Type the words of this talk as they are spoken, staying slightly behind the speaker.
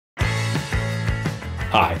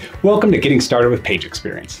Hi, welcome to Getting Started with Page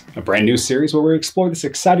Experience, a brand new series where we explore this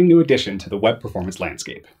exciting new addition to the web performance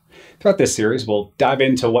landscape. Throughout this series, we'll dive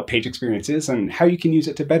into what Page Experience is and how you can use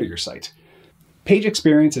it to better your site. Page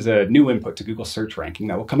Experience is a new input to Google search ranking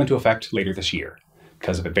that will come into effect later this year.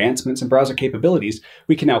 Because of advancements in browser capabilities,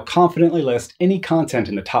 we can now confidently list any content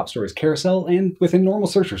in the top stories carousel and within normal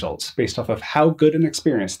search results based off of how good an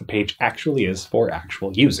experience the page actually is for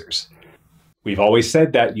actual users. We've always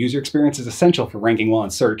said that user experience is essential for ranking well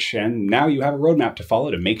in search, and now you have a roadmap to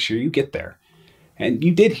follow to make sure you get there. And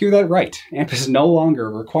you did hear that right. AMP is no longer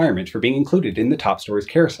a requirement for being included in the top stories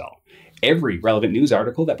carousel. Every relevant news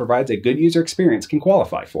article that provides a good user experience can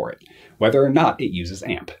qualify for it, whether or not it uses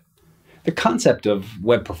AMP. The concept of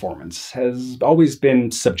web performance has always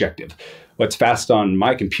been subjective. What's fast on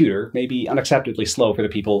my computer may be unacceptably slow for the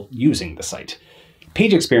people using the site.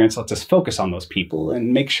 Page Experience lets us focus on those people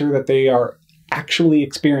and make sure that they are actually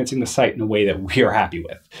experiencing the site in a way that we are happy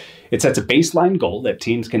with. It sets a baseline goal that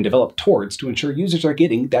teams can develop towards to ensure users are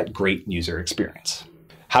getting that great user experience.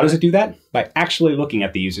 How does it do that? By actually looking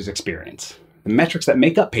at the user's experience. The metrics that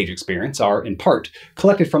make up Page Experience are, in part,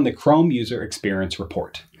 collected from the Chrome User Experience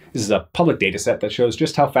Report. This is a public dataset that shows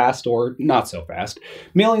just how fast, or not so fast,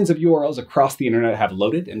 millions of URLs across the internet have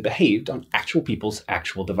loaded and behaved on actual people's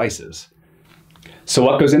actual devices. So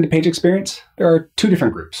what goes into Page Experience? There are two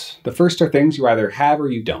different groups. The first are things you either have or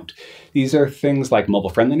you don't. These are things like mobile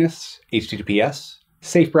friendliness, HTTPS,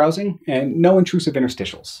 safe browsing, and no intrusive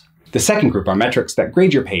interstitials. The second group are metrics that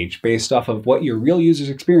grade your page based off of what your real users'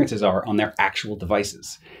 experiences are on their actual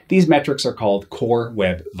devices. These metrics are called Core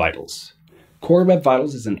Web Vitals. Core Web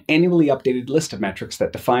Vitals is an annually updated list of metrics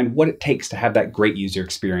that define what it takes to have that great user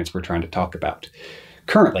experience we're trying to talk about.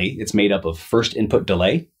 Currently, it's made up of first input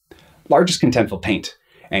delay, largest contentful paint,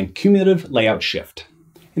 and cumulative layout shift.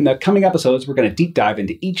 In the coming episodes, we're going to deep dive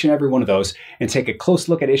into each and every one of those and take a close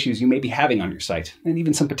look at issues you may be having on your site, and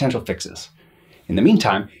even some potential fixes. In the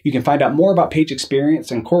meantime, you can find out more about Page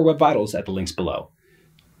Experience and Core Web Vitals at the links below.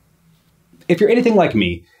 If you're anything like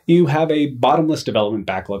me, you have a bottomless development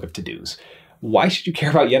backlog of to-dos. Why should you care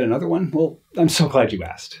about yet another one? Well, I'm so glad you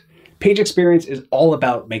asked. Page Experience is all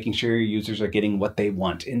about making sure your users are getting what they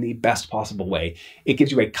want in the best possible way. It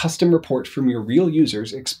gives you a custom report from your real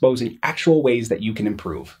users exposing actual ways that you can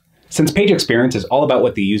improve. Since Page Experience is all about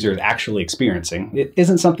what the user is actually experiencing, it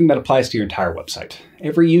isn't something that applies to your entire website.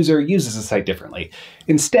 Every user uses the site differently.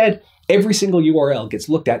 Instead, every single URL gets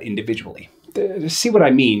looked at individually. To see what I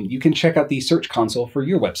mean, you can check out the Search Console for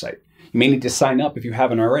your website. You may need to sign up if you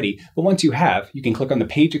haven't already, but once you have, you can click on the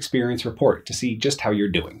Page Experience report to see just how you're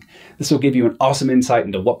doing. This will give you an awesome insight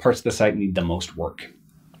into what parts of the site need the most work.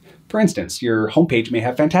 For instance, your homepage may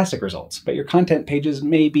have fantastic results, but your content pages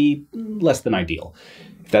may be less than ideal.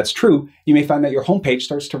 If that's true, you may find that your homepage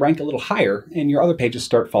starts to rank a little higher and your other pages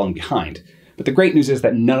start falling behind. But the great news is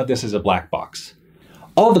that none of this is a black box.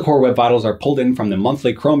 All of the Core Web Vitals are pulled in from the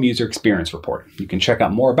monthly Chrome User Experience Report. You can check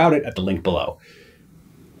out more about it at the link below.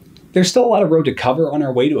 There's still a lot of road to cover on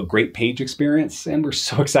our way to a great page experience, and we're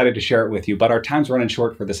so excited to share it with you, but our time's running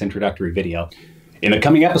short for this introductory video. In the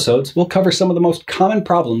coming episodes, we'll cover some of the most common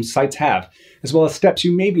problems sites have, as well as steps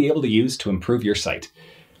you may be able to use to improve your site.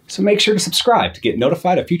 So make sure to subscribe to get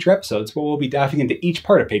notified of future episodes where we'll be diving into each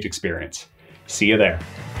part of Page Experience. See you there.